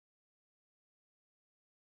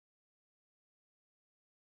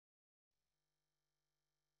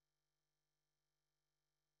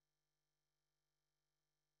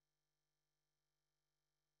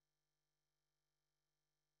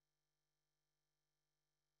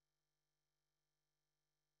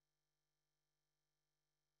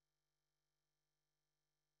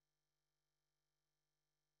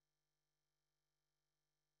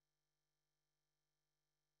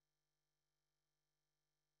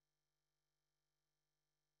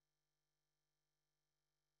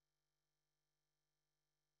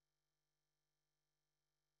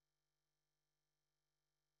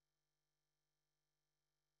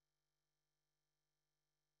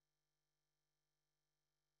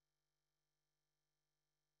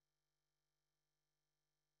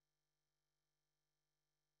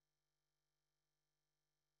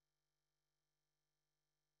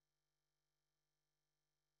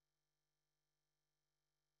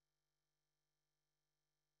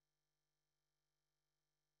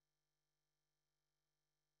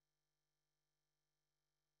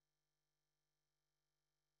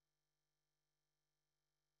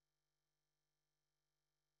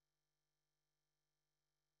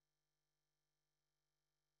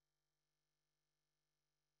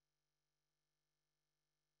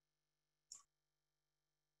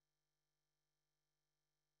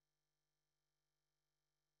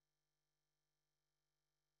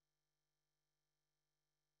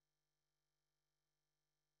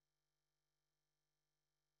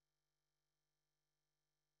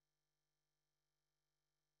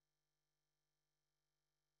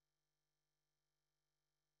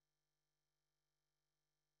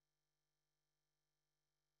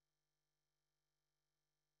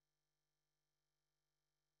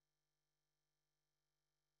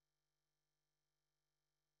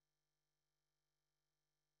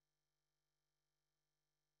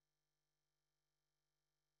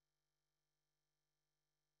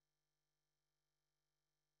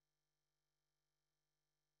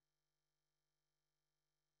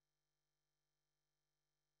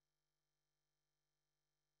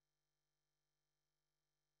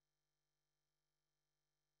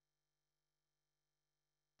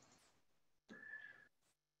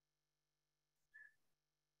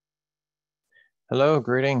Hello,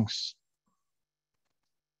 greetings.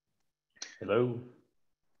 Hello.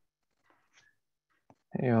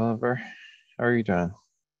 Hey, Oliver. How are you doing?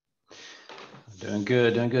 Doing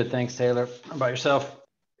good. Thanks, Taylor. How about yourself?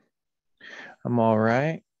 I'm all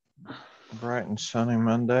right. Bright and sunny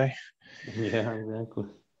Monday. Yeah, exactly.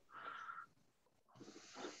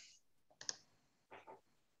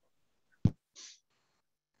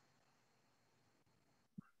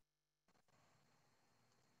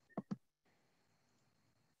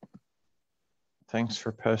 Thanks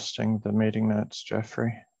for posting the meeting notes,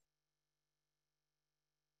 Jeffrey.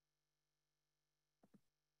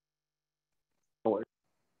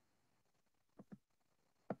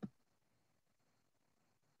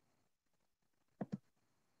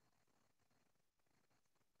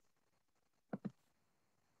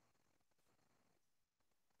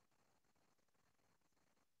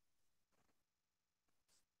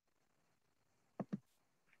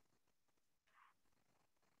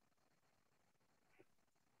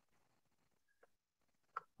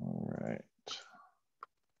 All right.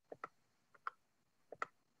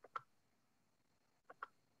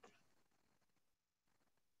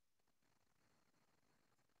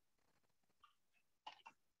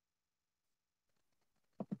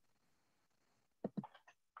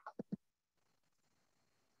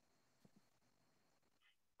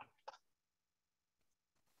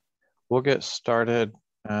 We'll get started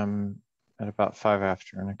at about 5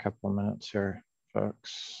 after in a couple of minutes here,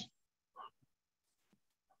 folks.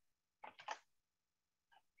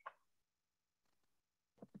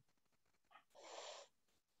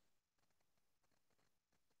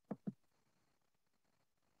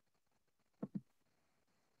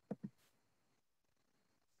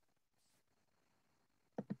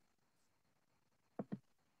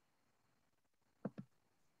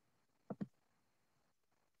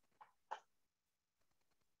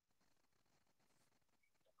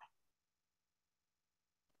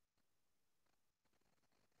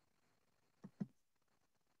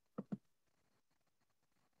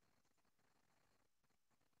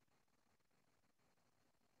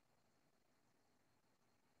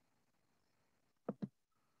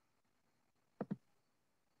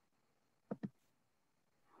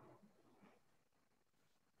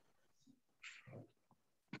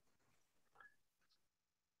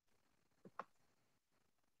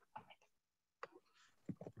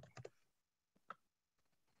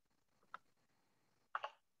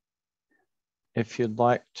 If you'd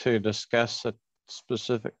like to discuss a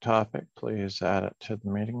specific topic, please add it to the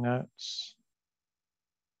meeting notes.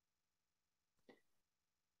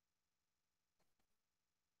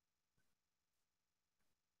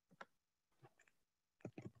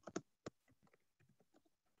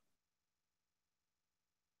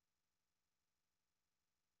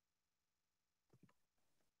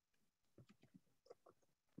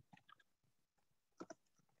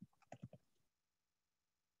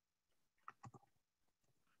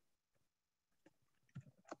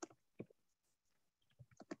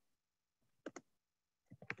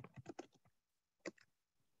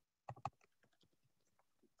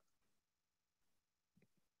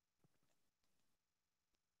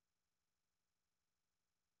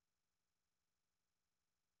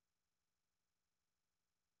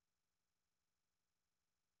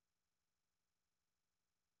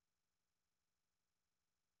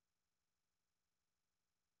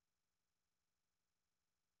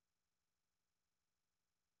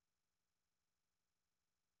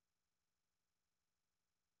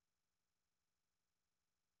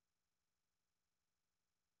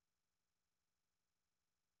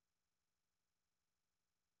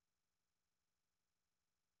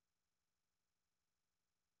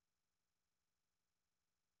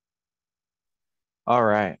 All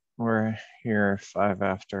right, we're here 5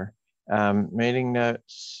 after. Meeting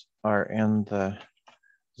notes are in the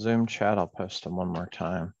Zoom chat. I'll post them one more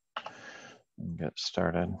time and get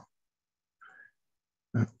started.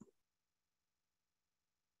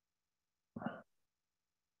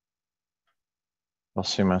 I'll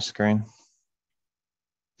see my screen.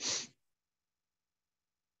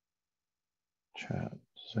 Chat,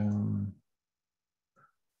 Zoom,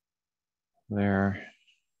 there.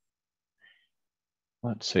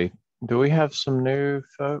 Let's see. Do we have some new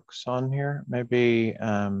folks on here? Maybe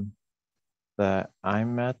the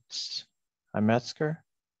Imetzger?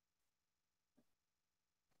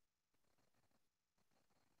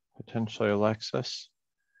 Potentially Alexis.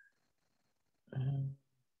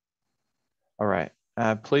 All right.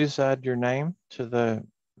 Please add your name to the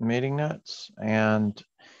meeting notes. And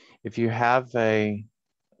if you have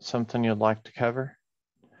something you'd like to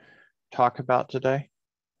talk about today,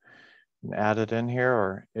 and add it in here,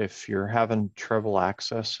 or if you're having trouble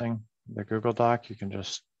accessing the Google Doc, you can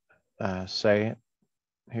just say it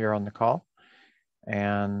here on the call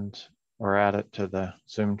or add it to the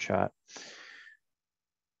Zoom chat.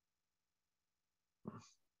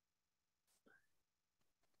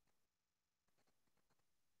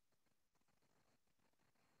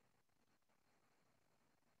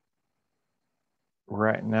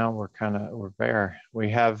 Right now we're bare.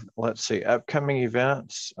 We have, let's see, upcoming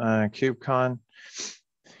events, KubeCon.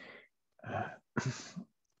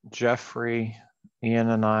 Jeffrey, Ian,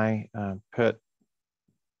 and I put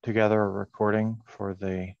together a recording for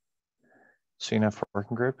the CNF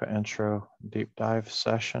working group, an intro deep dive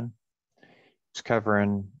session. It's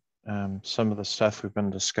covering some of the stuff we've been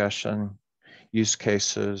discussing, use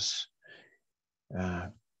cases,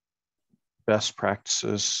 best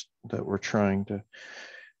practices that we're trying to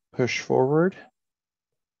push forward.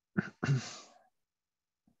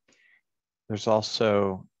 There's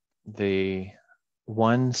also the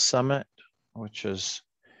One Summit, which is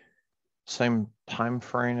same time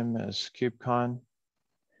frame as KubeCon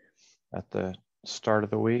at the start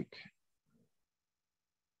of the week.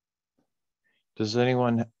 Does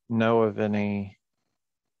anyone know of any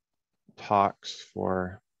talks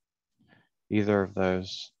for either of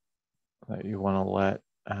those that you want to let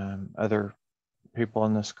other people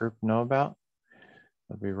in this group know about?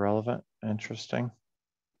 That'd be relevant, interesting.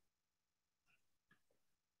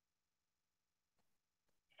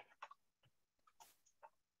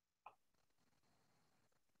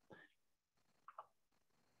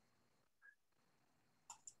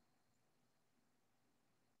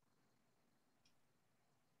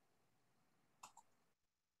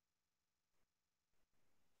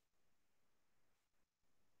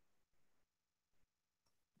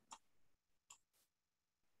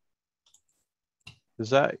 Is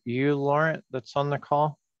that you, Laurent, that's on the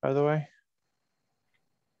call, by the way?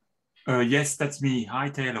 Yes, that's me. Hi,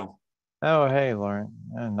 Taylor. Oh, hey, Laurent.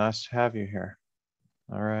 Yeah, nice to have you here.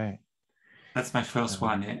 All right. That's my first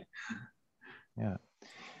one, yeah. Yeah.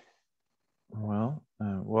 Well,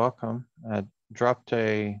 welcome. I dropped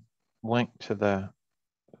a link to the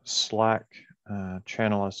Slack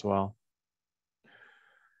channel as well.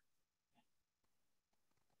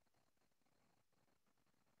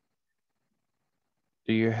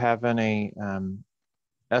 Do you have any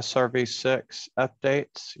SRV6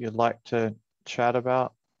 updates you'd like to chat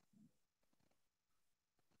about?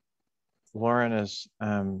 Lauren is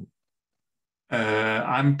I'm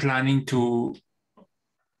planning to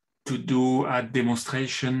do a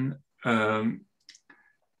demonstration at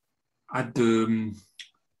the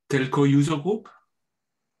telco user group.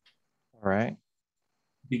 all right.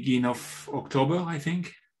 Beginning of October, I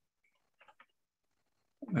think.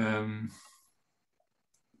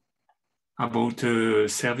 About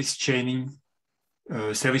service chaining,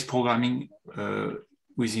 service programming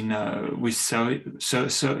within with segment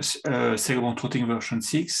routing version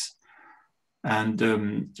 6, and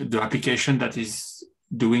the application that is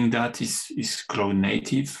doing that is cloud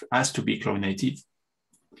native, has to be cloud native.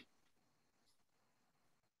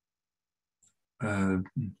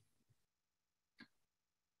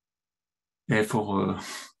 Yeah, for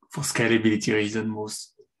scalability reason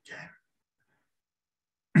most. Yeah.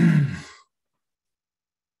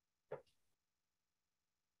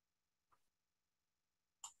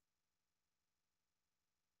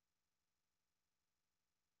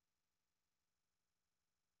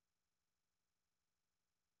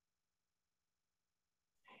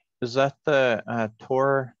 Is that the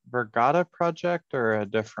Tor Vergata project or a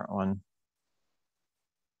different one?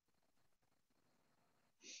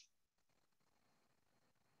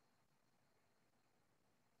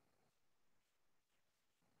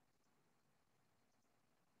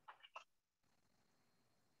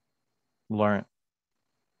 Lauren.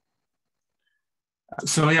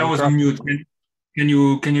 Sorry, I was on mute. Can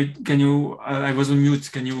you? I was on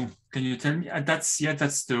mute. Can you tell me? That's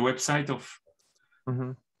the website of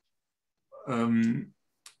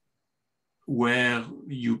where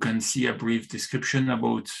you can see a brief description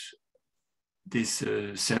about this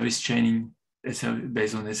service chaining based on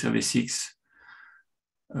SRV6.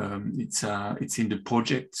 It's in the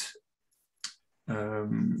project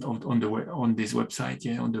on this website,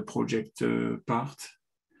 yeah, on the project part.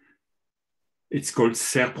 It's called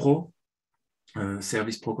SerPro,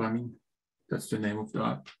 Service Programming. That's the name of the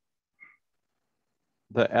app.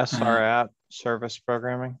 The SR app, Service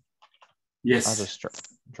Programming? Yes. I'll just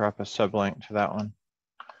drop a sublink to that one.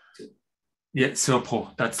 Yeah,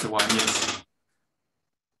 SerPro, that's the one, yes.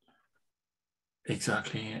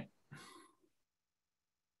 Exactly, yeah.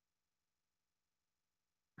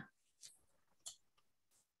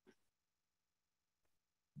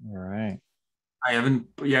 All right. I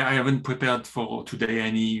haven't prepared for today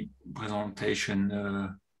any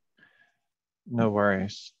presentation No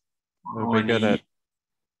worries. It'll or be good any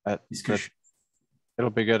at the, discussion. it'll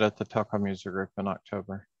be good at the Telcom user group in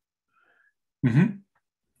October.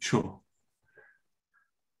 Sure.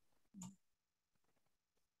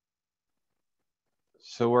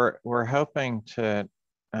 So we're hoping to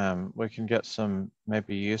we can get some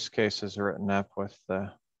maybe use cases written up with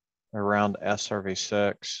the around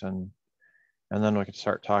SRv6 and then we could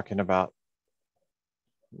start talking about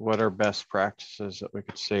what are best practices that we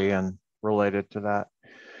could see and related to that.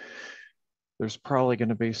 There's probably going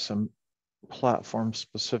to be some platform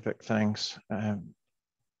specific things.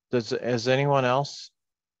 Is anyone else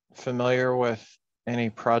familiar with any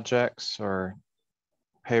projects or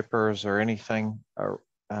papers or anything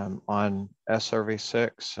on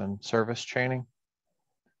SRv6 and service chaining?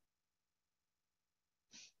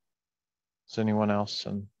 Is anyone else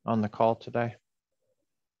on the call today?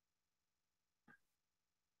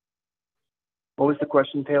 What was the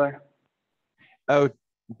question, Taylor? Oh,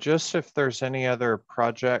 just if there's any other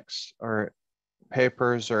projects or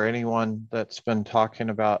papers or anyone that's been talking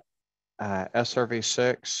about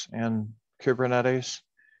SRv6 and Kubernetes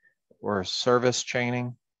or service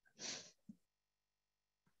chaining.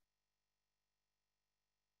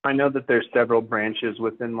 I know that there's several branches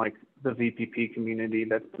within like the VPP community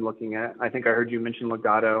that's been looking at. I think I heard you mention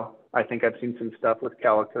Legato. I think I've seen some stuff with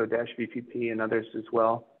Calico-VPP and others as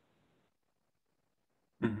well.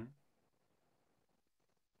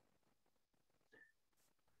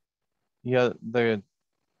 Yeah, the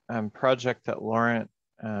project that Laurent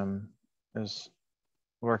is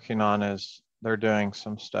working on is they're doing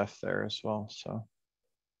some stuff there as well. So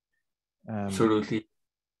Absolutely.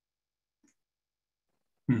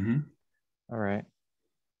 All right.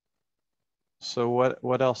 So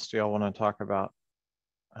what else do y'all want to talk about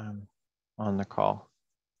on the call?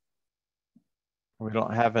 We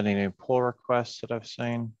don't have any new pull requests that I've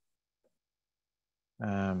seen.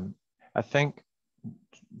 I think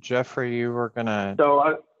Jeffrey, you were gonna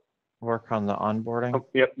work on the onboarding. Oh,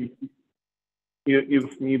 yep, you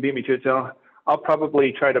beat me to it. So I'll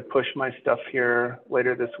probably try to push my stuff here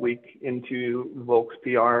later this week into Volk's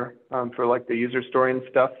PR for like the user story and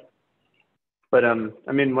stuff. But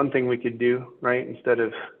I mean, one thing we could do, right, instead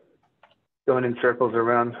of going in circles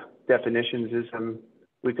around definitions is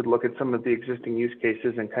we could look at some of the existing use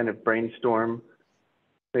cases and kind of brainstorm,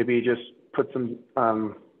 maybe just put some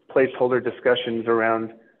placeholder discussions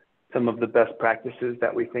around some of the best practices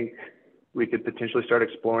that we think we could potentially start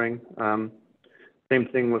exploring. Same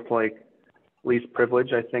thing with like least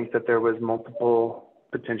privilege. I think that there was multiple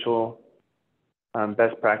potential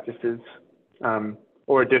best practices.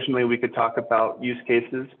 Or additionally, we could talk about use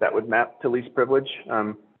cases that would map to least privilege.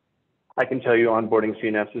 I can tell you onboarding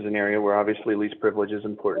CNFs is an area where obviously least privilege is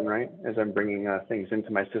important, right? As I'm bringing things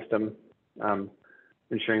into my system,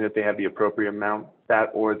 ensuring that they have the appropriate amount, that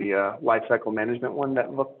or the lifecycle management one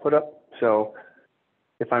that Look put up. So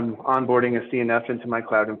if I'm onboarding a CNF into my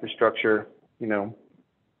cloud infrastructure, you know,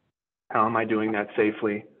 how am I doing that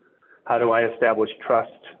safely? How do I establish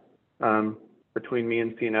trust between me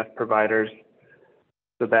and CNF providers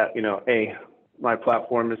so that, you know, my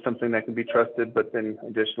platform is something that can be trusted, but then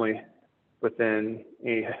additionally within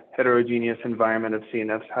a heterogeneous environment of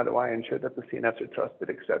CNFs, how do I ensure that the CNFs are trusted,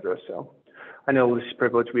 et cetera? So I know least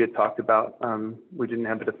privilege we had talked about. We didn't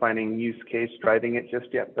have a defining use case driving it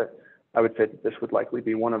just yet, but I would say that this would likely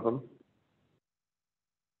be one of them.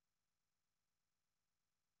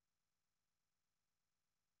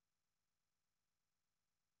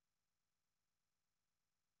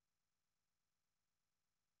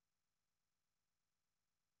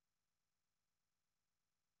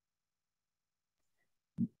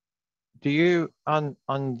 Do you, on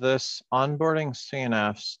this onboarding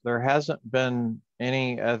CNFs, there hasn't been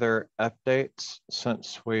any other updates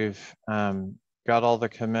since we've got all the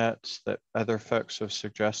commits that other folks have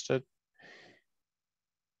suggested?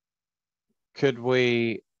 Could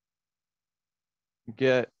we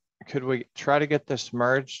try to get this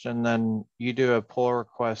merged and then you do a pull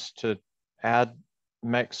request to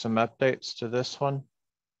make some updates to this one,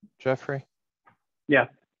 Jeffrey? Yeah.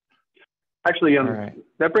 Actually, right.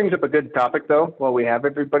 That brings up a good topic though, while we have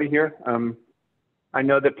everybody here. I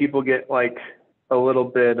know that people get like a little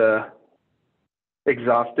bit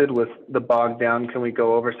exhausted with the bogged down, can we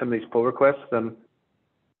go over some of these pull requests?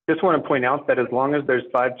 Just want to point out that as long as there's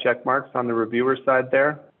 5 check marks on the reviewer side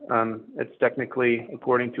there, it's technically,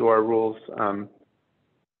 according to our rules,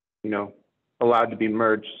 you know, allowed to be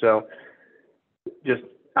merged. So just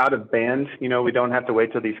out of band, you know, we don't have to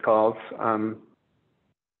wait till these calls.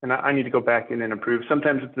 And I need to go back in and approve.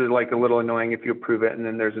 Sometimes it's like a little annoying if you approve it and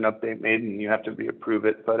then there's an update made and you have to reapprove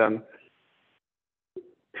it. But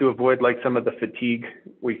to avoid like some of the fatigue,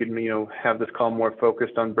 we could, have this call more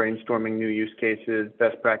focused on brainstorming new use cases,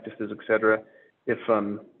 best practices, et cetera. If,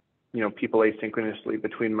 people asynchronously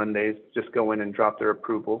between Mondays just go in and drop their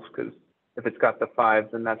approvals, because if it's got the 5,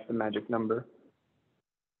 then that's the magic number.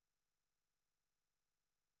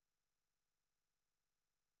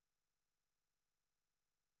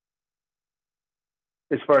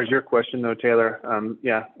 As far as your question though, Taylor,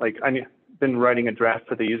 yeah, like I've been writing a draft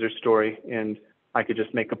for the user story, and I could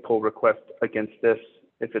just make a pull request against this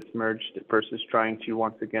if it's merged versus trying to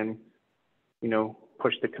once again,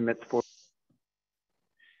 push the commits forward.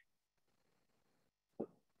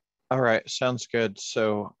 All right, sounds good.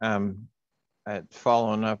 So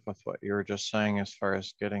following up with what you were just saying as far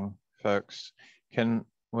as getting folks, can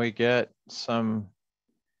we get some,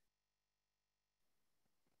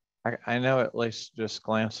 I know at least just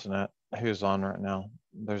glancing at who's on right now,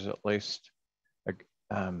 there's at least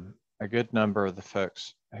a good number of the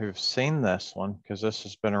folks who've seen this one, because this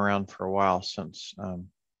has been around for a while since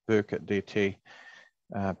Book at DT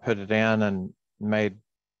put it in and made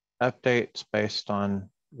updates based on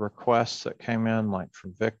requests that came in, like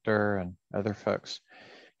from Victor and other folks.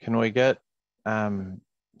 Can we get some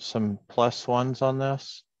 +1s on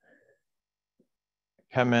this?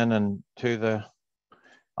 Come in and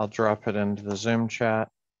I'll drop it into the Zoom chat.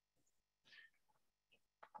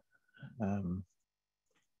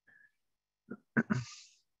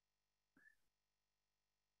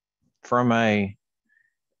 From a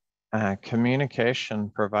communication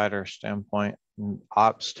provider standpoint,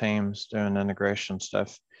 ops teams doing integration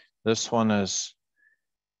stuff, this one is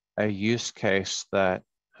a use case that,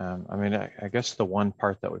 I guess the one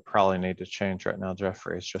part that we probably need to change right now,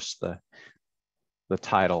 Jeffrey, is just the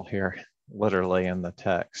title here, literally in the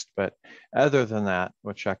text. But other than that,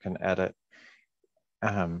 which I can edit,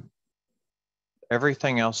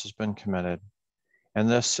 everything else has been committed. And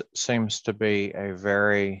this seems to be a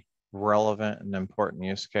very relevant and important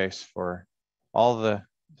use case for all the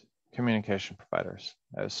communication providers.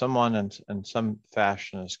 Someone in some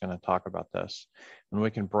fashion is going to talk about this, and we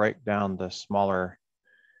can break down the smaller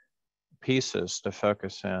pieces to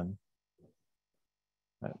focus in.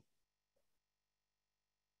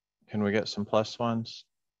 Can we get some +1s?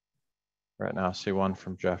 Right now I see one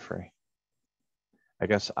from Jeffrey. I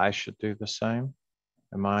guess I should do the same.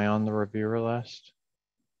 Am I on the reviewer list?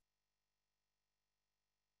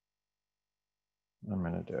 I'm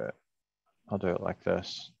going to do it. I'll do it like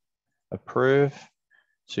this. Approve.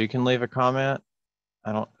 So you can leave a comment.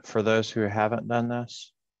 For those who haven't done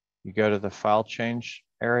this, you go to the file change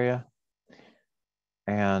area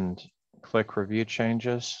and click review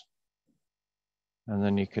changes. And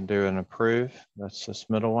then you can do an approve. That's this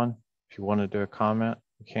middle one. If you want to do a comment,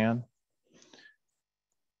 you can.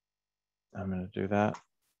 I'm going to do that.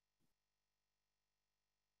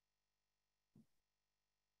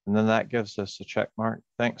 And then that gives us a check mark.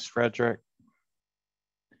 Thanks, Frederick.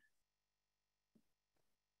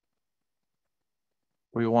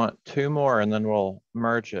 We want 2 more and then we'll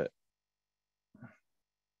merge it.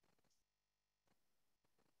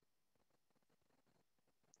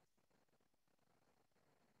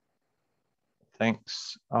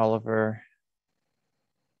 Thanks, Oliver.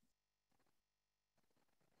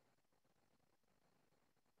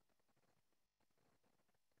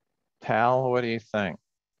 Tal, what do you think?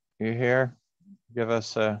 You here? Give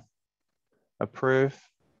us a approve.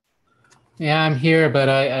 Yeah, I'm here, but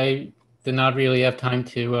I did not really have time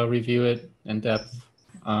to review it in depth.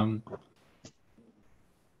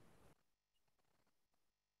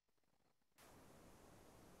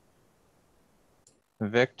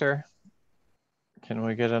 Victor, can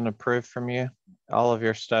we get an approve from you? All of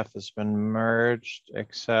your stuff has been merged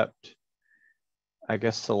except, I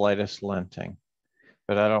guess, the latest linting,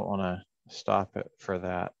 but I don't want to stop it for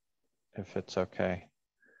that if it's okay.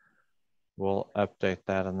 We'll update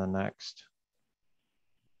that in the next.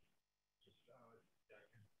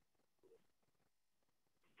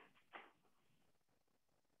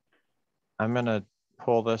 I'm going to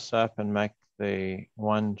pull this up and make the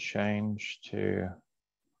one change to,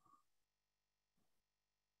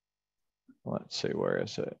 let's see, where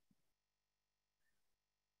is it?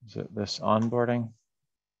 Is it this onboarding?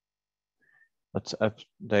 Let's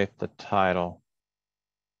update the title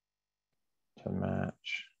to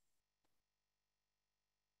match.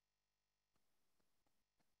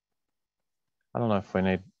 I don't know if we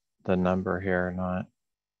need the number here or not.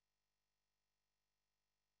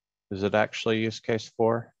 Is it actually use case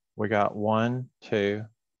 4? We got 1, 2.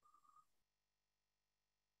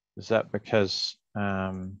 Is that because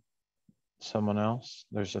Someone else?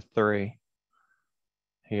 There's a 3.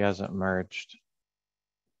 He hasn't merged.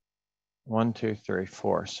 1, 2, 3,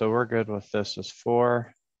 4. So we're good with this as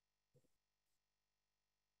 4.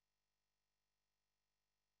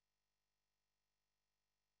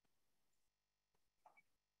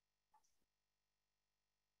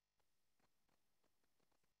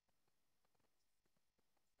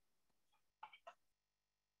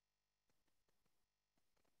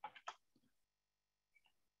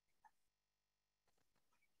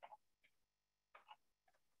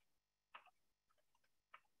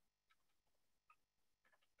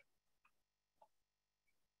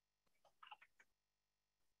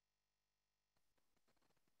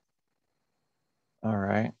 All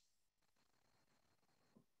right.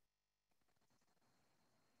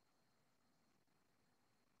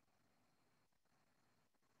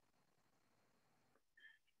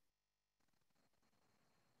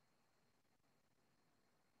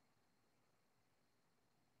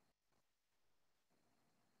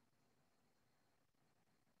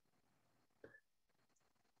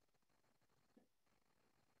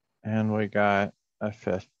 And we got a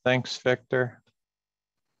 5th. Thanks, Victor.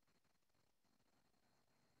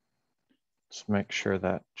 Let's make sure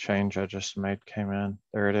that change I just made came in.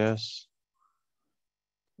 There it is.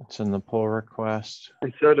 It's in the pull request.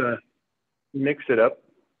 And so to mix it up,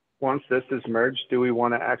 once this is merged, do we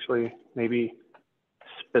want to actually maybe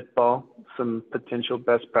spitball some potential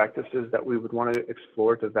best practices that we would want to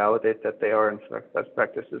explore to validate that they are in fact best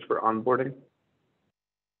practices for onboarding?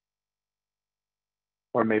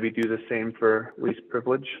 Or maybe do the same for least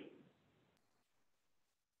privilege?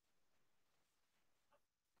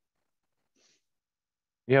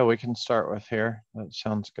 Yeah, we can start with here. That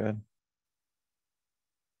sounds good.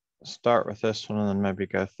 Start with this one and then maybe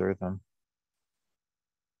go through them.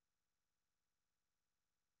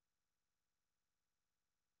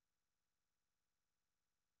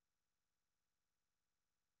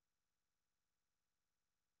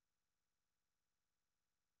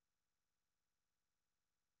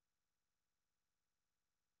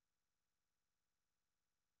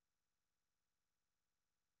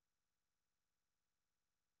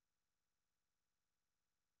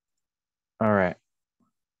 All right.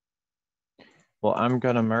 Well, I'm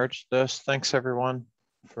going to merge this. Thanks, everyone,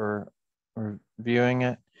 for reviewing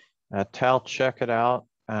it. Tal, check it out.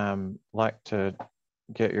 Like to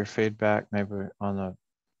get your feedback maybe on the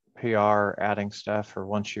PR, adding stuff, or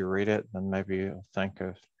once you read it, then maybe you'll think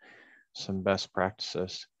of some best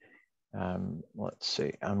practices. Let's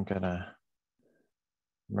see. I'm going to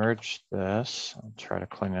merge this. I'll try to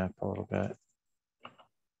clean it up a little bit.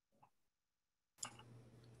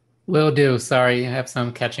 Will do. Sorry, I have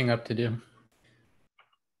some catching up to do.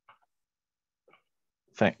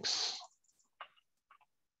 Thanks.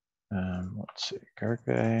 Let's see,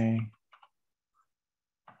 Gargay.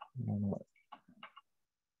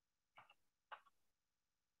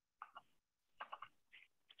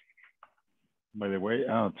 By the way,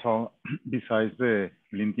 Tal, besides the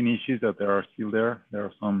linting issues that there are still there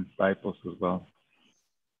are some typos as well.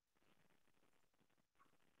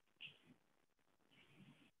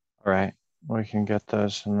 All right, we can get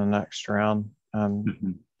those in the next round.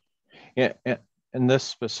 Yeah, in this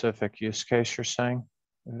specific use case you're saying,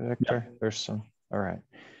 Victor, yeah. There's some, all right.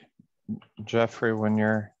 Jeffrey, when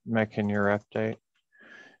you're making your update,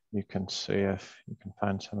 you can see if you can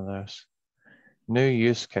find some of those. New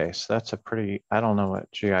use case, that's a pretty, I don't know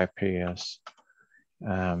what GIP is.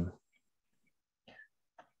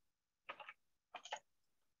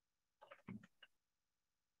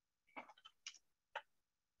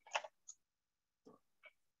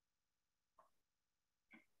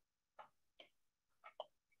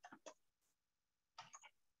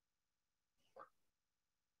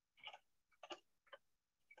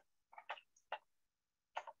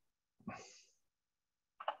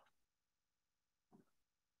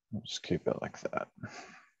 Let's keep it like that.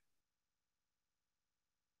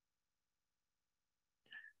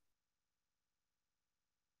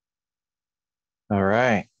 All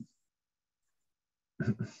right.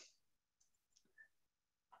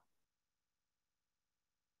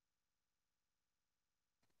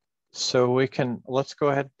 So we can, let's go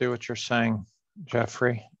ahead and do what you're saying,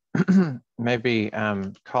 Jeffrey. Maybe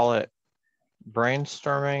call it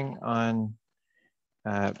brainstorming on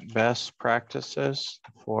best practices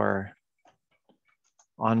for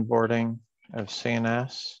onboarding of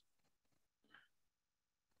CNS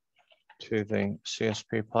to the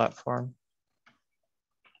CSP platform.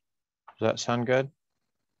 Does that sound good?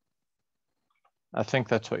 I think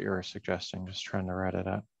that's what you were suggesting, just trying to write it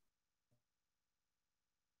up.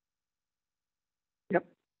 Yep.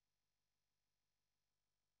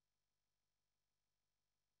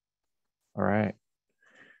 All right.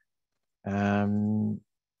 I'm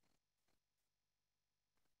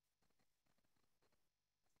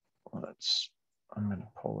going to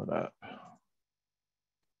pull it up.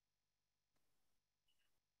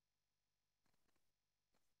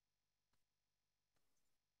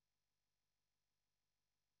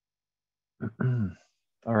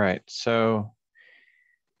 All right, so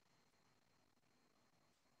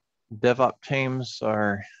DevOps teams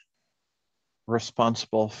are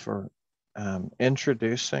responsible for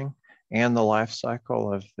introducing and the life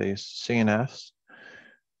cycle of these CNFs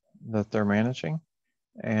that they're managing.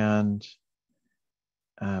 And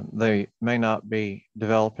they may not be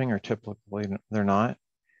developing, or typically they're not,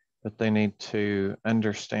 but they need to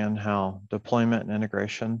understand how deployment and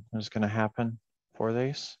integration is going to happen for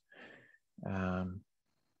these.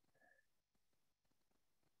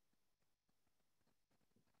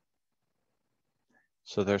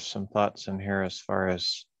 So there's some thoughts in here as far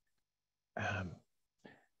as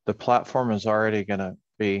the platform is already going to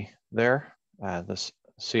be there. This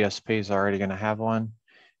CSP is already going to have one.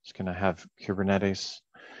 It's going to have Kubernetes,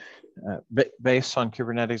 based on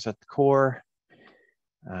Kubernetes at the core.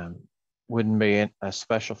 Wouldn't be a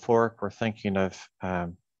special fork. We're thinking of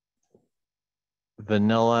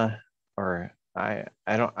vanilla, or I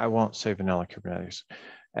won't say vanilla Kubernetes,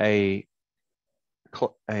 a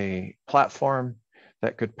platform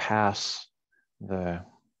that could pass the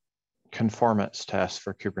conformance test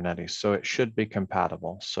for Kubernetes. So it should be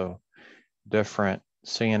compatible. So different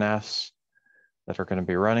CNFs that are going to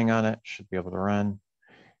be running on it should be able to run.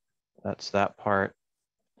 That's that part.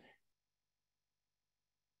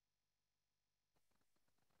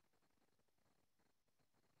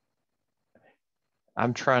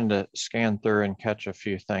 I'm trying to scan through and catch a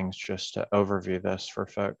few things just to overview this for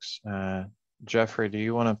folks. Jeffrey, do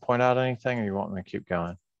you want to point out anything, or you want me to keep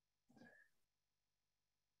going?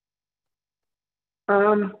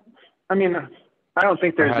 I mean, I don't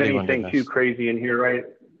think there's anything too crazy in here, right?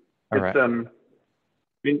 All right. I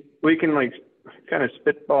mean, we can like kind of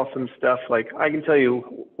spitball some stuff. Like I can tell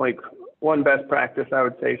you, like one best practice I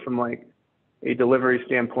would say from like a delivery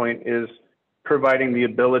standpoint is providing the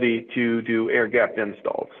ability to do air-gapped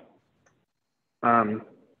installs,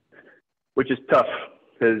 which is tough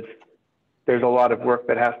because there's a lot of work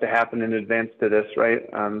that has to happen in advance to this, right?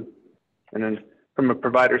 And then from a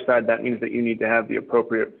provider side, that means that you need to have the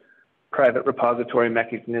appropriate private repository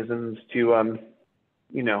mechanisms to,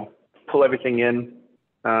 you know, pull everything in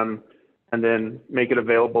and then make it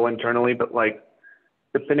available internally. But like,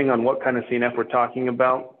 depending on what kind of CNF we're talking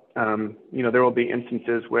about, you know, there will be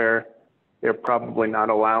instances where they're probably not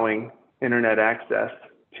allowing internet access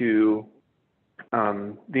to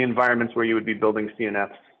the environments where you would be building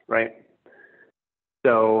CNFs, right?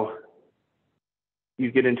 So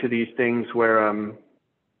you get into these things where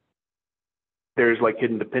there's like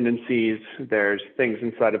hidden dependencies, there's things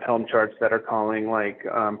inside of Helm charts that are calling like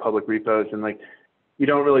public repos, and like you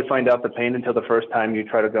don't really find out the pain until the first time you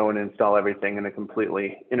try to go and install everything in a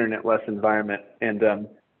completely internet-less environment. And I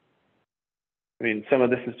mean, some of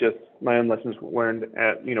this is just my own lessons learned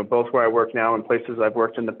at, you know, both where I work now and places I've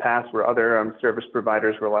worked in the past where other service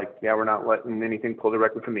providers were like, yeah, we're not letting anything pull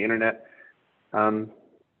directly from the internet.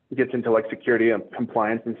 It gets into like security and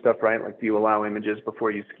compliance and stuff, right? Like, do you allow images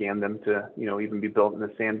before you scan them to, you know, even be built in a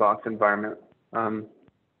sandbox environment? But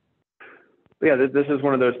yeah, this is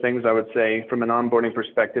one of those things I would say from an onboarding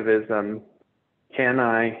perspective is, can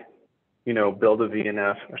I, you know, build a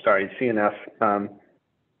CNF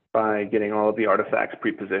by getting all of the artifacts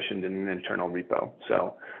pre-positioned in an internal repo?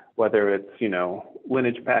 So whether it's, you know,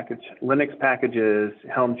 Linux packages,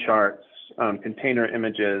 Helm charts, container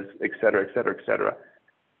images, et cetera, et cetera, et cetera.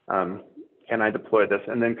 Can I deploy this?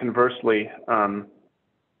 And then conversely,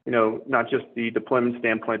 you know, not just the deployment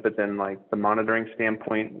standpoint, but then like the monitoring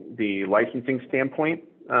standpoint, the licensing standpoint.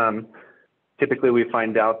 Typically we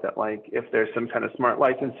find out that like if there's some kind of smart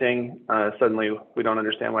licensing, suddenly we don't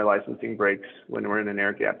understand why licensing breaks when we're in an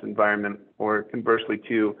air-gapped environment. Or conversely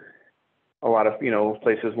too, a lot of, you know,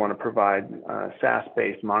 places want to provide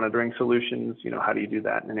SaaS-based monitoring solutions. You know, how do you do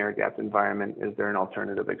that in an air-gapped environment? Is there an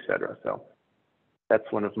alternative, et cetera? So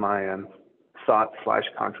that's one of my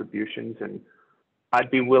thoughts/contributions. And I'd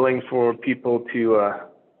be willing for people to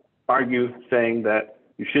argue saying that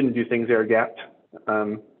you shouldn't do things air-gapped.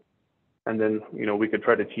 And then, you know, we could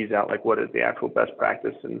try to tease out like what is the actual best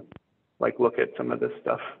practice and like look at some of this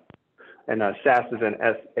stuff. And SaaS is an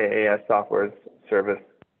SaaS, software as a service,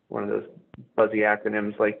 one of those buzzy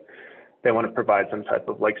acronyms. Like they want to provide some type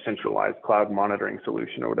of like centralized cloud monitoring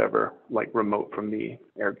solution or whatever, like remote from the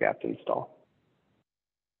air-gapped install.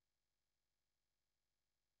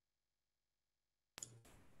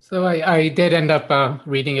 So I did end up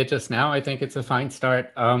reading it just now. I think it's a fine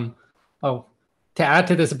start. Oh, to add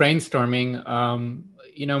to this brainstorming,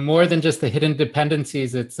 more than just the hidden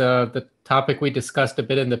dependencies, it's the topic we discussed a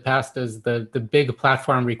bit in the past is the big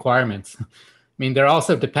platform requirements. I mean, there are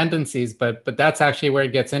also dependencies, but that's actually where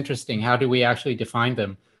it gets interesting. How do we actually define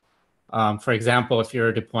them? For example, if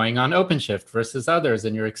you're deploying on OpenShift versus others,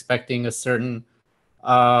 and you're expecting a certain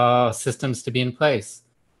systems to be in place.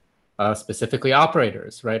 Specifically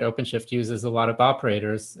operators, right? OpenShift uses a lot of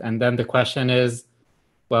operators. And then the question is,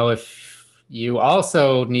 well, if you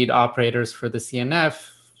also need operators for the CNF,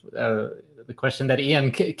 the question that Ian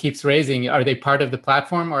keeps raising, are they part of the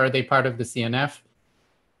platform or are they part of the CNF?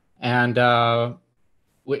 And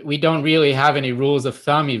we don't really have any rules of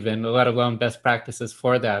thumb even, let alone best practices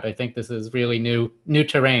for that. I think this is really new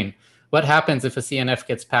terrain. What happens if a CNF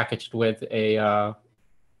gets packaged with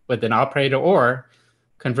with an operator, or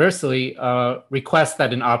conversely, request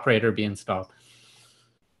that an operator be installed?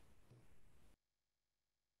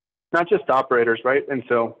 Not just operators, right? And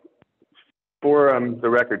so for the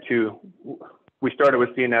record too, we started with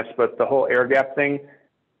CNFs, but the whole air gap thing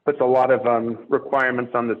puts a lot of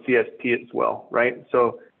requirements on the CSP as well, right?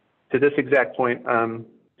 So to this exact point,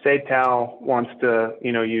 say Tal wants to,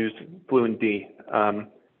 use Fluentd.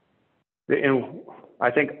 And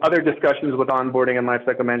I think other discussions with onboarding and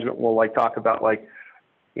lifecycle management will talk about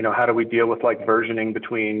how do we deal with versioning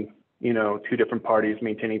between, two different parties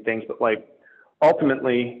maintaining things, but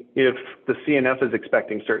ultimately, if the CNF is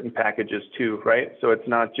expecting certain packages too, right? So it's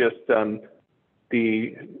not just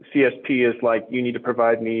the CSP is you need to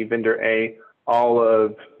provide me, vendor A, all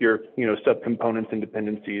of your, subcomponents and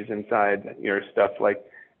dependencies inside your stuff.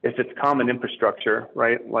 If it's common infrastructure,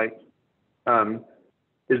 right?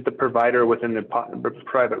 Is the provider within the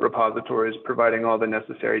private repositories providing all the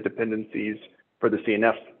necessary dependencies for the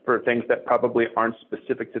CNF for things that probably aren't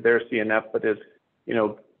specific to their CNF, but is,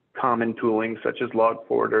 common tooling such as log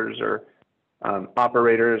forwarders or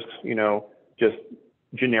operators, just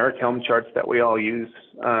generic Helm charts that we all use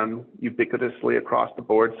ubiquitously across the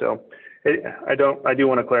board. So I do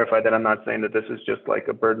want to clarify that I'm not saying that this is just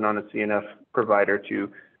a burden on a CNF provider to,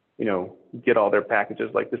 get all their packages.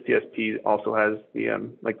 The CSP also has the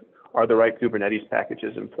are the right Kubernetes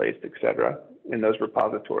packages in place, et cetera, in those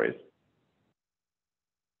repositories.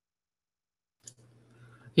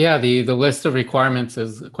 Yeah, the list of requirements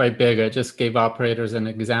is quite big. I just gave operators an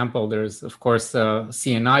example. There's, of course,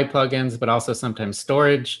 CNI plugins, but also sometimes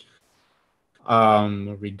storage,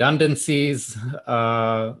 redundancies. There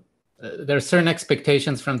are certain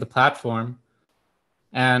expectations from the platform.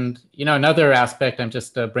 And, another aspect, I'm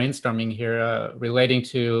just brainstorming here relating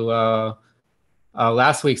to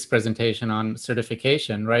last week's presentation on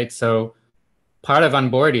certification, right? So part of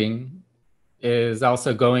onboarding is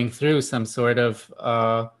also going through some sort of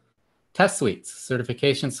test suites,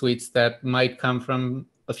 certification suites that might come from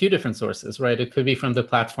a few different sources, right? It could be from the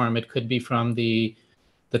platform, it could be from the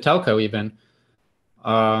telco even.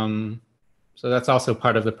 So that's also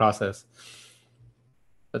part of the process.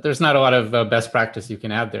 But there's not a lot of best practice you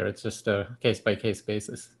can add there. It's just a case-by-case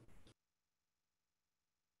basis.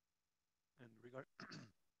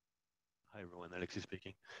 Hi everyone, Alexis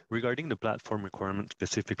speaking. Regarding the platform requirement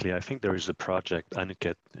specifically, I think there is a project,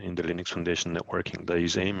 Anuket, in the Linux Foundation networking that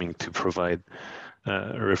is aiming to provide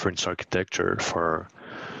a reference architecture for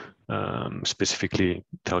specifically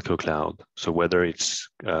telco cloud. So whether it's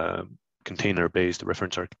container-based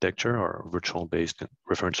reference architecture or virtual-based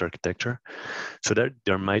reference architecture, so that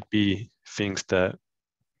there might be things that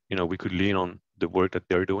we could lean on the work that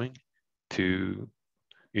they're doing to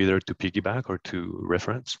either to piggyback or to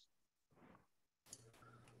reference.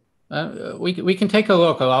 We can take a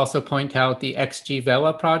look. I'll also point out the XG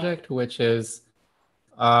Vela project, which is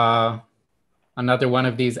another one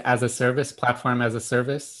of these as a service, platform as a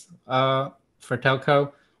service for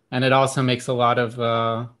telco. And it also makes a lot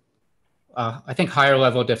of, I think, higher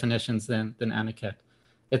level definitions than Aniket.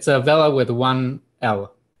 It's a Vela with one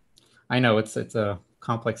L. I know it's a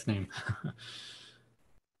complex name.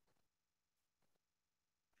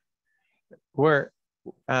 We're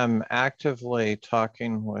actively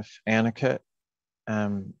talking with Aniket.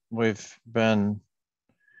 We've been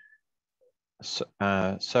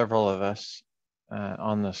several of us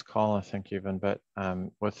on this call, I think even, but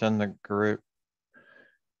within the group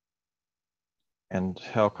and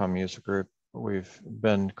Helcom user group, we've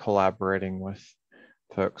been collaborating with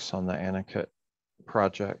folks on the Aniket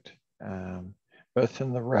project, both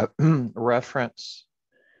in the reference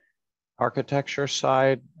architecture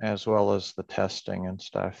side as well as the testing and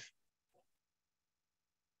stuff.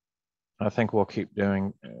 I think we'll keep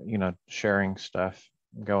doing, sharing stuff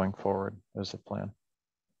going forward as a plan.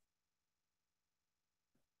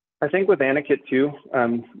 I think with Anakit too,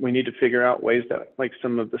 we need to figure out ways that like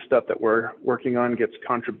some of the stuff that we're working on gets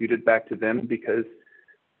contributed back to them, because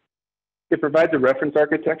it provides a reference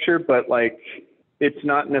architecture, but like it's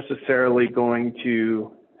not necessarily going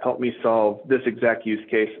to help me solve this exact use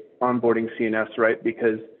case, onboarding CNFs, right?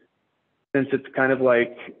 Because since it's kind of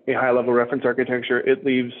like a high level reference architecture, it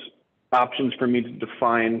leaves options for me to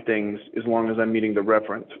define things as long as I'm meeting the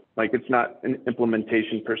reference. Like it's not an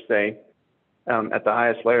implementation per se at the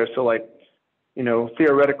highest layer. So like, you know,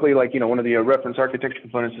 theoretically, like, you know, one of the reference architecture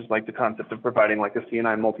components is like the concept of providing like a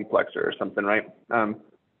CNI multiplexer or something, right?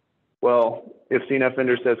 Well, if CNF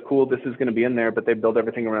vendor says, cool, this is going to be in there, but they build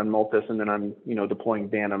everything around Multis, and then I'm, you know, deploying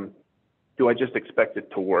Bantam, do I just expect it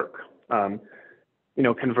to work? You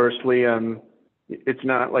know, conversely, it's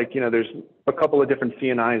not like, you know, there's a couple of different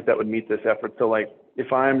CNIs that would meet this effort. So like,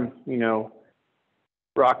 if I'm, you know,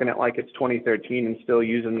 rocking it like it's 2013 and still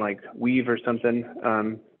using like Weave or something,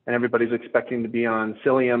 and everybody's expecting to be on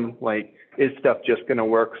Cilium, like, is stuff just going to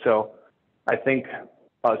work? So I think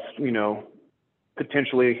us, you know,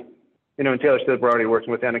 potentially, you know, and Taylor said we're already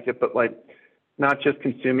working with Anakit, but like not just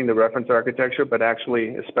consuming the reference architecture, but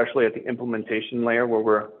actually, especially at the implementation layer where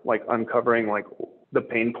we're like uncovering like the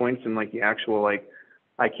pain points and like the actual, like,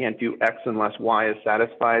 I can't do X unless Y is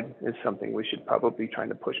satisfied, is something we should probably be trying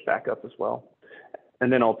to push back up as well.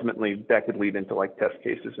 And then ultimately that could lead into like test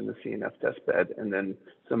cases in the CNF test bed, and then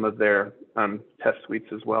some of their test suites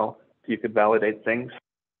as well. So you could validate things.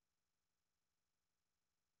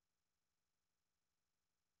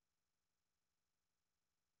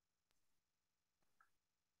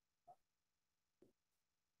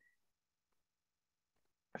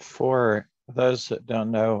 For those that don't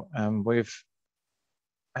know, we've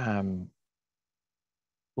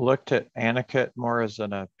looked at Anakit more as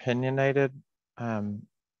an opinionated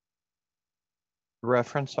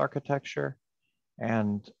reference architecture.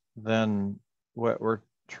 And then what we're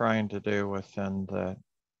trying to do within the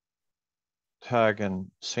TUG and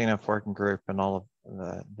CNF working group and all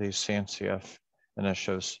of these CNCF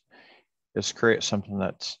initiatives is create something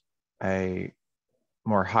that's a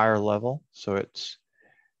more higher level. So it's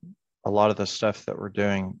a lot of the stuff that we're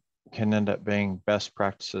doing can end up being best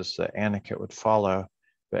practices that Anakit would follow,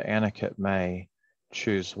 but Anakit may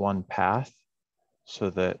choose one path so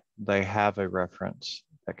that they have a reference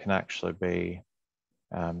that can actually be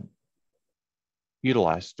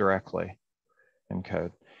utilized directly in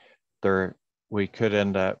code. We could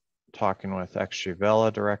end up talking with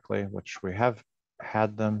XGVela directly, which we have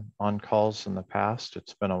had them on calls in the past.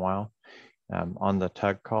 It's been a while on the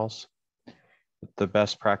TUG calls. But the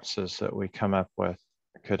best practices that we come up with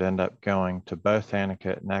could end up going to both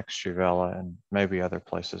Anakit and XGVela and maybe other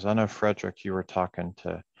places. I know, Frederick, you were talking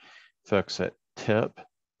to folks at TIP,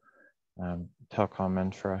 Telecom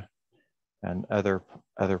Infra, and other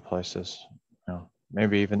places, you know,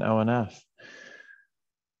 maybe even ONF.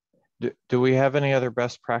 Do we have any other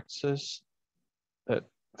best practices that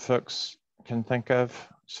folks can think of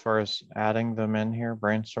as far as adding them in here,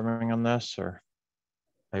 brainstorming on this, or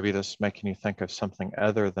maybe this is making you think of something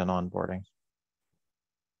other than onboarding?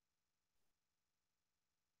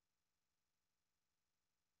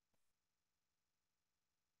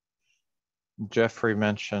 Jeffrey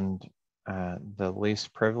mentioned the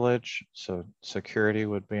least privilege, so security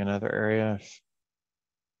would be another area.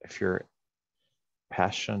 If you're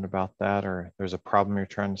passionate about that, or there's a problem you're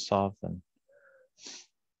trying to solve, then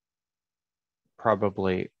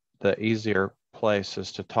probably the easier place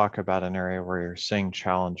is to talk about an area where you're seeing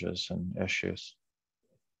challenges and issues.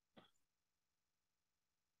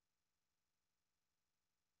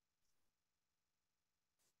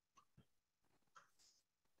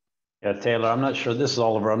 Yeah, Taylor, I'm not sure. This is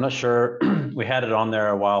Oliver. I'm not sure. We had it on there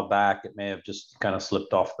a while back. It may have just kind of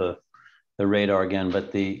slipped off the radar again,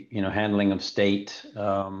 but the, you know, handling of state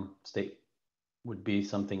would be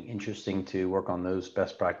something interesting to work on those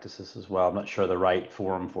best practices as well. I'm not sure the right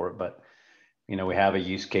forum for it, but, you know, we have a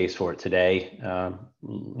use case for it today. You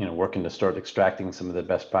know, working to start extracting some of the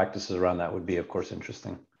best practices around that would be, of course,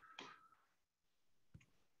 interesting.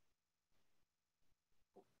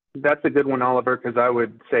 That's a good one, Oliver, because I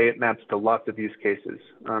would say it maps to lots of use cases.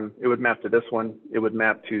 It would map to this one. It would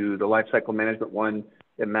map to the lifecycle management one.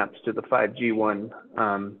 It maps to the 5G one.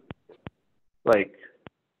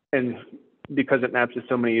 And because it maps to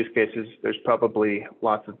so many use cases, there's probably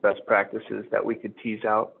lots of best practices that we could tease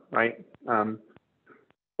out, right?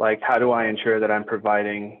 Like, how do I ensure that I'm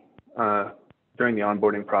providing during the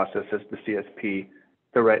onboarding process as the CSP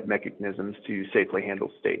the right mechanisms to safely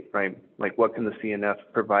handle state, right? Like, what can the CNF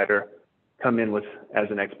provider come in with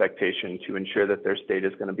as an expectation to ensure that their state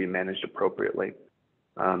is going to be managed appropriately?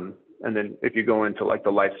 And then if you go into like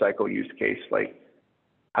the life cycle use case, like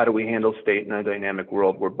how do we handle state in a dynamic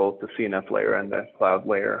world where both the CNF layer and the cloud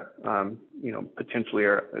layer, you know, potentially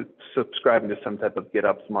are subscribing to some type of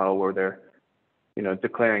GitOps model where they're, you know,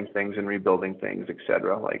 declaring things and rebuilding things, et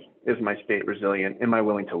cetera. Like, is my state resilient? Am I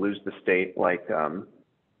willing to lose the state? Like, you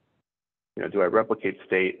know, do I replicate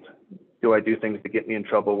state? Do I do things to get me in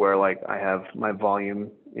trouble where like I have my volume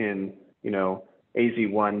in, you know,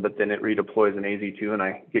 AZ1, but then it redeploys in AZ2 and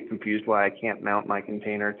I get confused why I can't mount my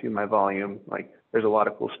container to my volume? Like, there's a lot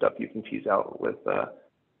of cool stuff you can tease out with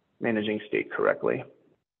managing state correctly.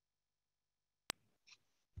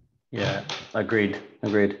 Yeah, agreed.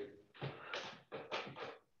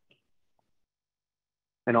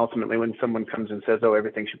 And ultimately, when someone comes and says, oh,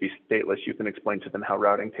 everything should be stateless, you can explain to them how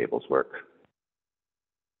routing tables work.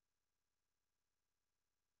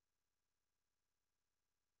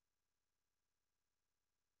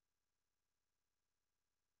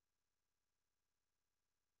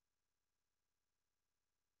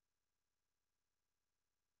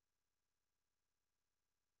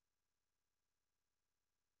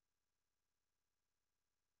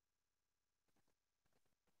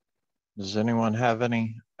 Does anyone have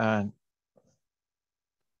anything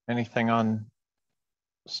on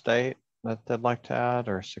state that they'd like to add,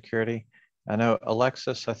 or security? I know,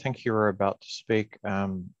 Alexis, I think you were about to speak a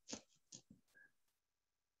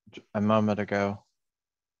moment ago.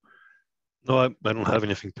 No, I don't have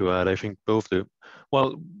anything to add. I think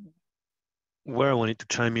well, where I wanted to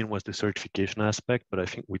chime in was the certification aspect, but I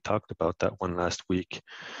think we talked about that one last week.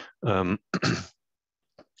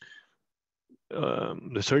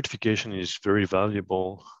 The certification is very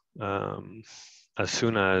valuable as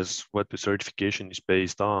soon as what the certification is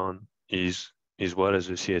based on is what as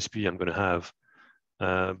a CSP I'm going to have.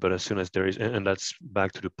 But as soon as there is, and that's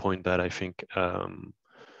back to the point that I think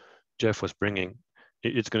Jeff was bringing,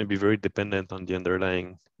 it's going to be very dependent on the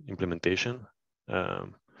underlying implementation.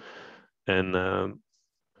 And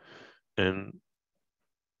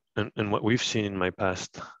what we've seen in my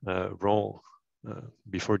past role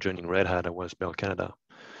before joining Red Hat, I was Bell Canada.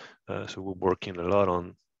 So we're working a lot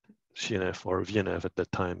on CNF or VNF at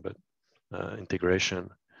that time, but integration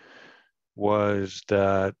was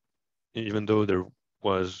that even though there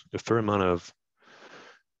was a fair amount of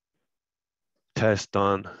tests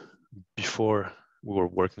done before we were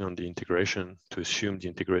working on the integration to assume the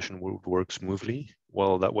integration would work smoothly,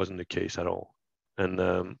 well, that wasn't the case at all. And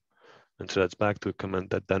so that's back to a comment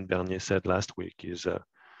that Dan Bernier said last week is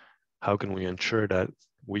how can we ensure that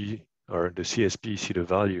we or the CSP see the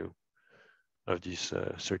value of this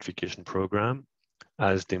certification program,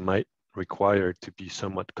 as they might require to be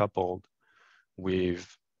somewhat coupled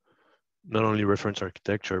with not only reference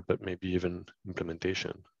architecture, but maybe even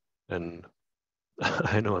implementation. And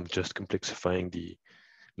I know I'm just complexifying the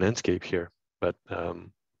landscape here, but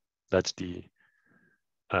that's the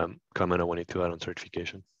comment I wanted to add on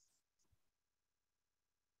certification.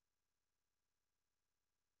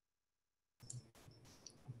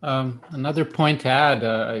 Another point to add,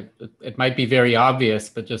 it might be very obvious,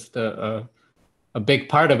 but just a big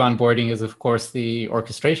part of onboarding is, of course, the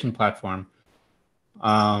orchestration platform.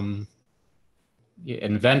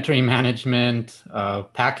 Inventory management,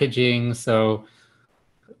 packaging. So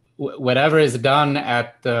whatever is done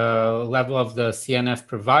at the level of the CNF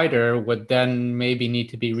provider would then maybe need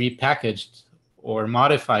to be repackaged or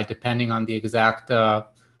modified depending on the exact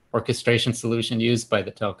orchestration solution used by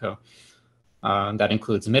the telco. That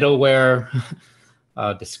includes middleware,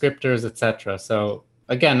 descriptors, etc. So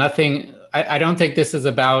again, nothing. I don't think this is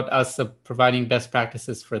about us providing best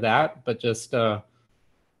practices for that, but just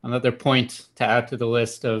another point to add to the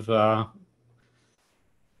list of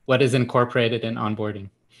what is incorporated in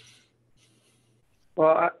onboarding.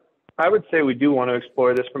 Well, I would say we do want to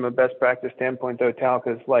explore this from a best practice standpoint, though, Tal,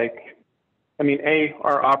 because, like, I mean,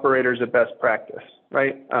 our operators are best practice,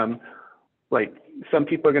 right? Like, some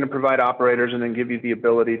people are going to provide operators and then give you the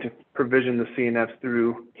ability to provision the CNFs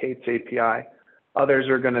through Kate's API. Others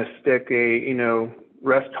are going to stick a, you know,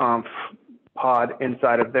 REST conf pod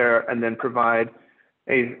inside of there and then provide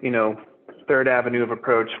a, you know, third avenue of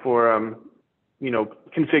approach for, you know,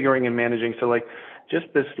 configuring and managing. So, like, just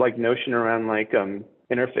this, like, notion around, like,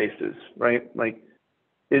 interfaces, right? Like,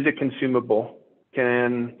 is it consumable?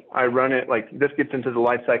 Can I run it? Like, this gets into the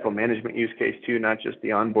lifecycle management use case too, not just the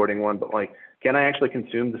onboarding one, but like, can I actually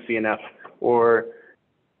consume the CNF? Or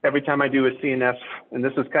every time I do a CNF, and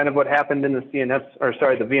this is kind of what happened in the CNF, or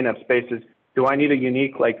sorry, the VNF spaces, do I need a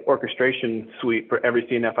unique like orchestration suite for every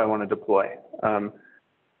CNF I want to deploy?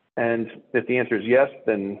 And if the answer is yes,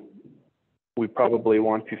 then we probably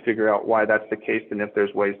want to figure out why that's the case and if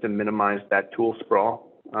there's ways to minimize that tool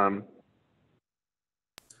sprawl.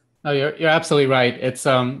 No, you're absolutely right. It's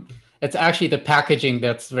actually the packaging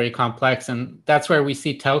that's very complex, and that's where we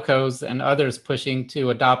see telcos and others pushing to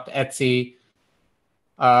adopt ETSI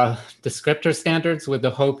descriptor standards with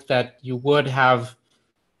the hope that you would have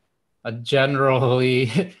a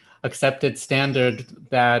generally accepted standard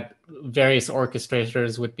that various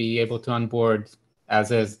orchestrators would be able to onboard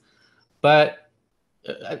as is. But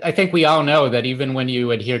I think we all know that even when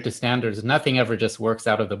you adhere to standards, nothing ever just works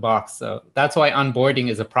out of the box. So that's why onboarding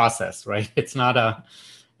is a process, right? It's not a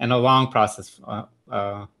long process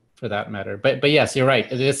for that matter. But yes, you're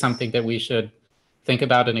right. It is something that we should think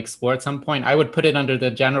about and explore at some point. I would put it under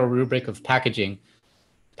the general rubric of packaging.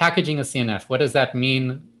 Packaging a CNF. What does that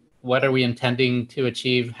mean? What are we intending to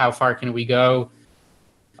achieve? How far can we go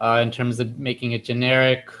in terms of making it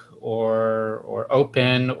generic or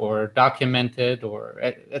open or documented? Or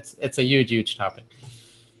it's a huge topic.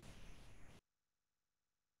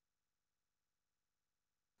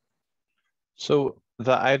 So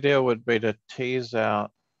the idea would be to tease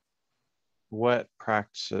out what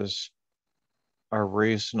practices are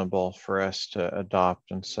reasonable for us to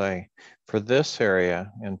adopt and say, for this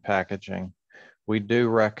area in packaging, we do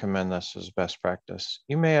recommend this as best practice.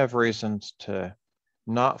 You may have reasons to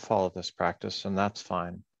not follow this practice, and that's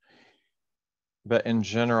fine. But in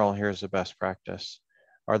general, here's a best practice.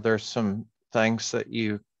 Are there some things that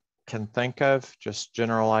you can think of, just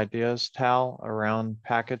general ideas, Tal, around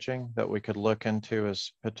packaging that we could look into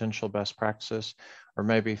as potential best practices, or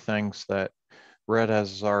maybe things that Red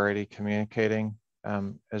is already communicating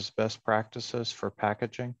as best practices for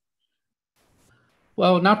packaging?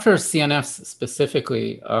 Well, not for CNFs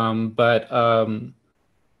specifically, but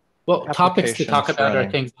well, topics to talk about are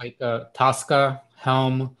things like Tosca,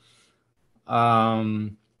 Helm,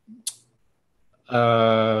 and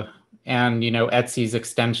ETSI's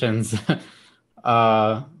extensions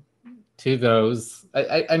to those.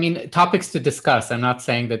 I mean, topics to discuss. I'm not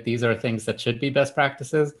saying that these are things that should be best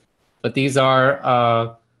practices, but these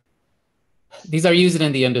are used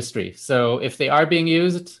in the industry. So if they are being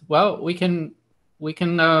used, well, we can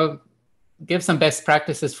give some best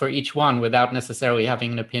practices for each one without necessarily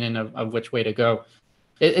having an opinion of which way to go.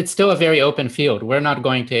 It's still a very open field. We're not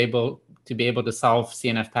going to be able to solve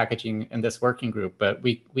CNF packaging in this working group, but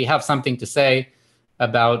we have something to say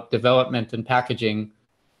about development and packaging,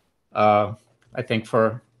 I think,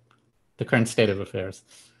 for the current state of affairs.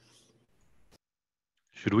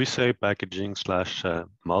 Should we say packaging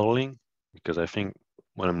 / modeling? Because I think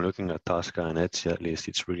when I'm looking at Tosca and ETSI, at least,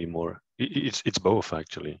 it's really more, it's both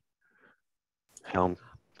actually. Helm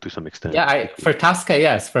to some extent. Yeah, for Tosca,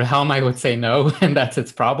 yes. For Helm, I would say no, and that's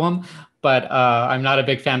its problem. But I'm not a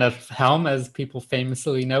big fan of Helm, as people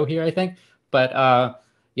famously know here, I think. But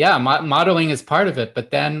yeah, modeling is part of it. But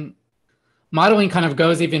then modeling kind of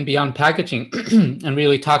goes even beyond packaging and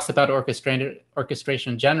really talks about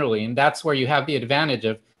orchestration generally. And that's where you have the advantage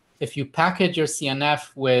of, if you package your CNF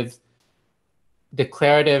with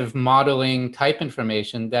declarative modeling type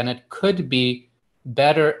information, then it could be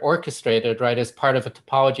better orchestrated, right, as part of a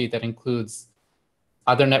topology that includes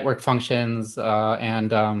other network functions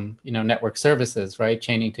and network services, right,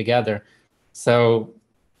 chaining together. So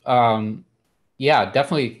yeah,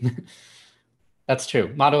 definitely, that's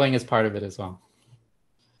true. Modeling is part of it as well.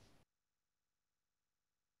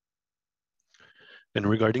 And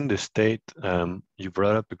regarding the state, you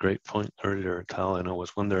brought up a great point earlier, Tal, and I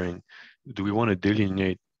was wondering, do we want to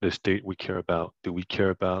delineate the state we care about? Do we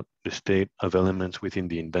care about the state of elements within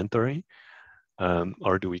the inventory?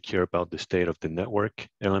 Or do we care about the state of the network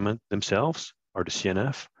element themselves, or the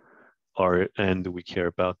CNF? And do we care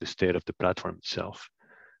about the state of the platform itself?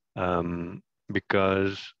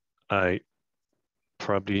 Because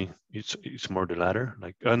it's more the latter.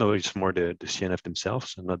 Like, I know it's more the CNF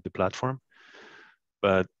themselves and not the platform.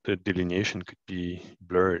 But the delineation could be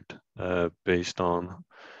blurred based on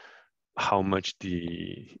how much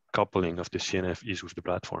the coupling of the CNF is with the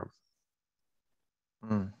platform.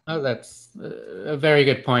 Oh, that's a very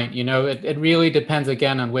good point. It really depends,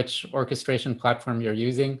 again, on which orchestration platform you're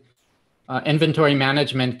using. Inventory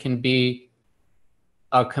management can be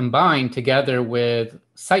combined together with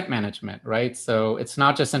site management, right? So it's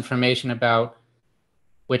not just information about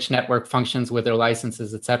which network functions with their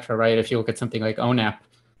licenses, et cetera, right? If you look at something like ONAP,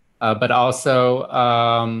 but also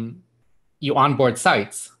you onboard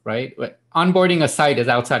sites, right? Onboarding a site is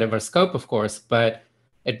outside of our scope, of course, but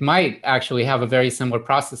it might actually have a very similar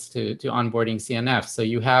process to onboarding CNF. So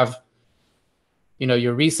you have,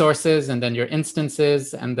 your resources and then your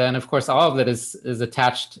instances, and then of course all of that is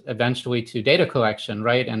attached eventually to data collection,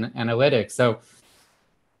 right, and analytics. So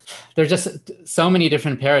there's just so many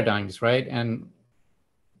different paradigms, right? And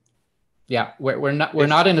Yeah, we're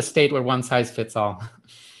not in a state where one size fits all.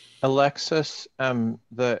 Alexis,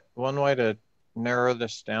 the one way to narrow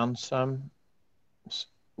this down some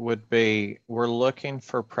would be we're looking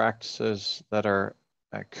for practices that are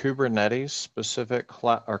Kubernetes specific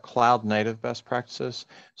or cloud native best practices.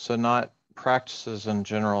 So not practices in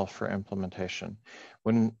general for implementation.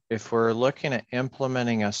 If we're looking at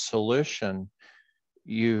implementing a solution,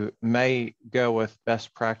 you may go with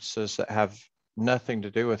best practices that have nothing to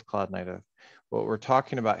do with cloud native. What we're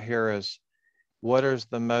talking about here is what is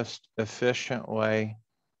the most efficient way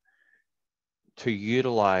to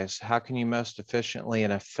utilize, how can you most efficiently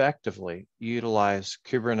and effectively utilize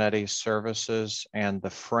Kubernetes services and the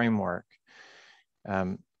framework,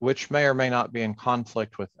 which may or may not be in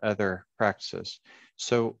conflict with other practices.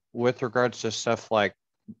 So with regards to stuff like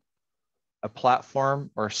a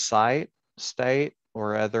platform or site, state,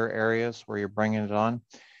 or other areas where you're bringing it on,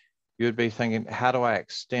 you would be thinking, how do I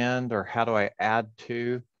extend or how do I add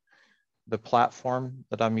to the platform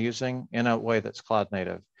that I'm using in a way that's cloud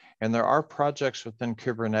native? And there are projects within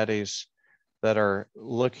Kubernetes that are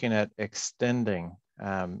looking at extending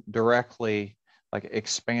directly, like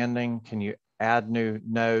expanding. Can you add new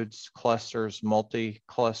nodes, clusters,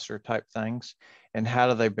 multi-cluster type things? And how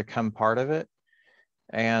do they become part of it?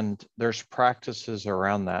 And there's practices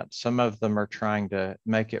around that. Some of them are trying to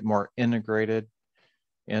make it more integrated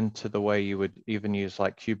into the way you would even use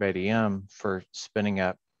like kubeadm for spinning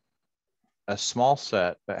up a small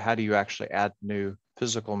set, but how do you actually add new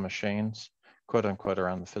physical machines, quote unquote,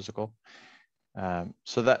 around the physical?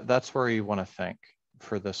 So that's where you want to think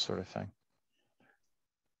for this sort of thing.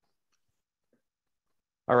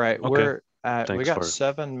 All right, okay. we got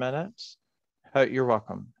 7 minutes. You're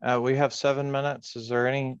welcome. We have 7 minutes. Is there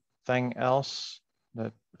anything else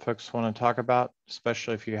that folks want to talk about,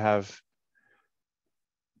 especially if you have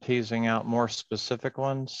teasing out more specific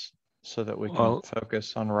ones so that we can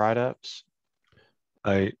focus on write-ups?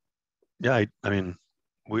 I mean,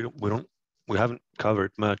 we haven't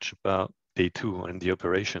covered much about day 2 and the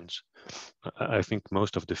operations. I think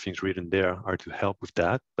most of the things written there are to help with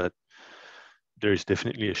that, but there is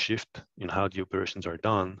definitely a shift in how the operations are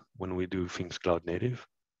done when we do things cloud native,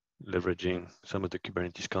 leveraging some of the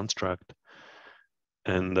Kubernetes construct.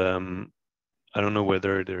 And I don't know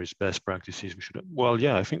whether there is best practices we should,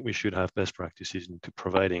 I think we should have best practices into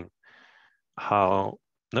providing how,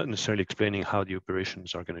 not necessarily explaining how the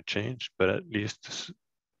operations are going to change, but at least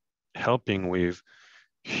helping with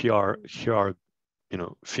here are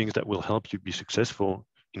things that will help you be successful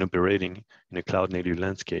in operating in a cloud native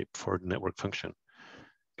landscape for the network function,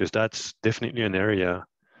 because that's definitely an area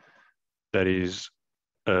that is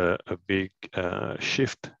a big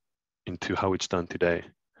shift into how it's done today.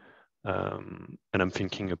 And I'm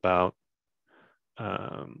thinking about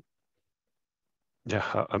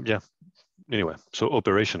anyway, so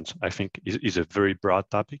operations I think is a very broad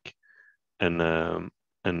topic, and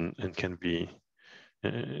can be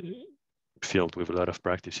filled with a lot of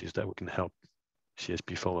practices that we can help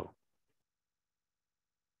CSP follow.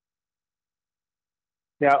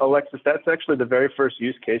 Yeah, Alexis, that's actually the very first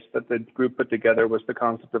use case that the group put together, was the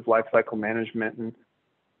concept of lifecycle management and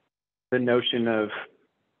the notion of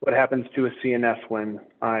what happens to a CNF when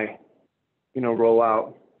I, roll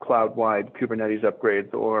out cloud-wide Kubernetes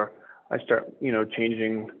upgrades, or I start,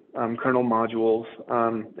 changing kernel modules,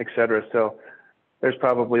 et cetera. So there's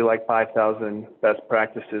probably like 5,000 best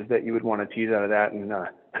practices that you would want to tease out of that. And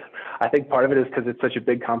I think part of it is because it's such a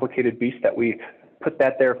big, complicated beast that we put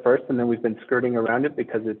that there first, and then we've been skirting around it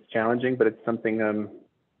because it's challenging, but it's something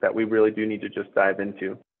that we really do need to just dive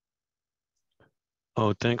into.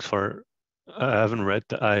 Oh, thanks for, I haven't read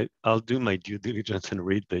that. I'll do my due diligence and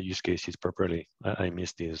read the use cases properly. I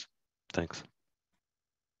missed these. Thanks.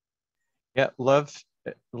 Yeah, love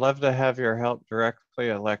to have your help directly,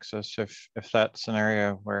 Alexis, if that's an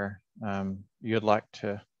area where you'd like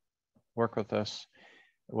to work with us,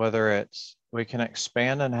 whether it's we can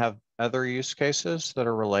expand and have other use cases that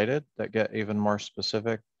are related that get even more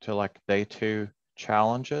specific to like day 2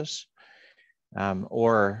 challenges,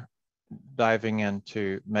 or diving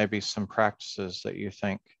into maybe some practices that you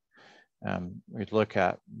think we'd look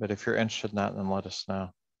at. But if you're interested in that, then let us know.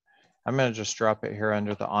 I'm going to just drop it here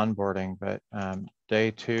under the onboarding, but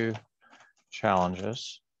day 2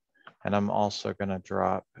 challenges. And I'm also going to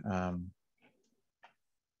drop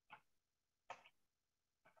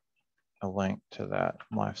a link to that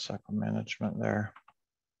lifecycle management there.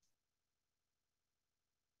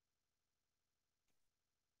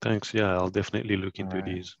 Thanks. Yeah, I'll definitely look into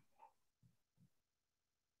these.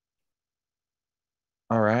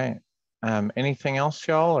 All right. Anything else,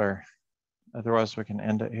 y'all, or otherwise we can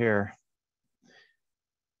end it here?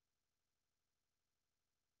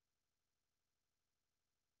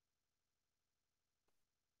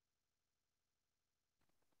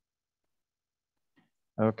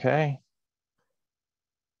 Okay.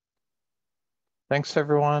 Thanks,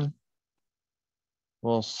 everyone.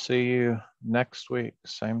 We'll see you next week,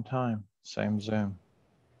 same time, same Zoom.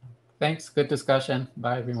 Thanks. Good discussion.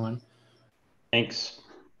 Bye, everyone. Thanks.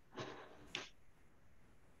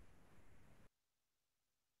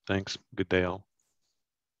 Thanks. Good day all.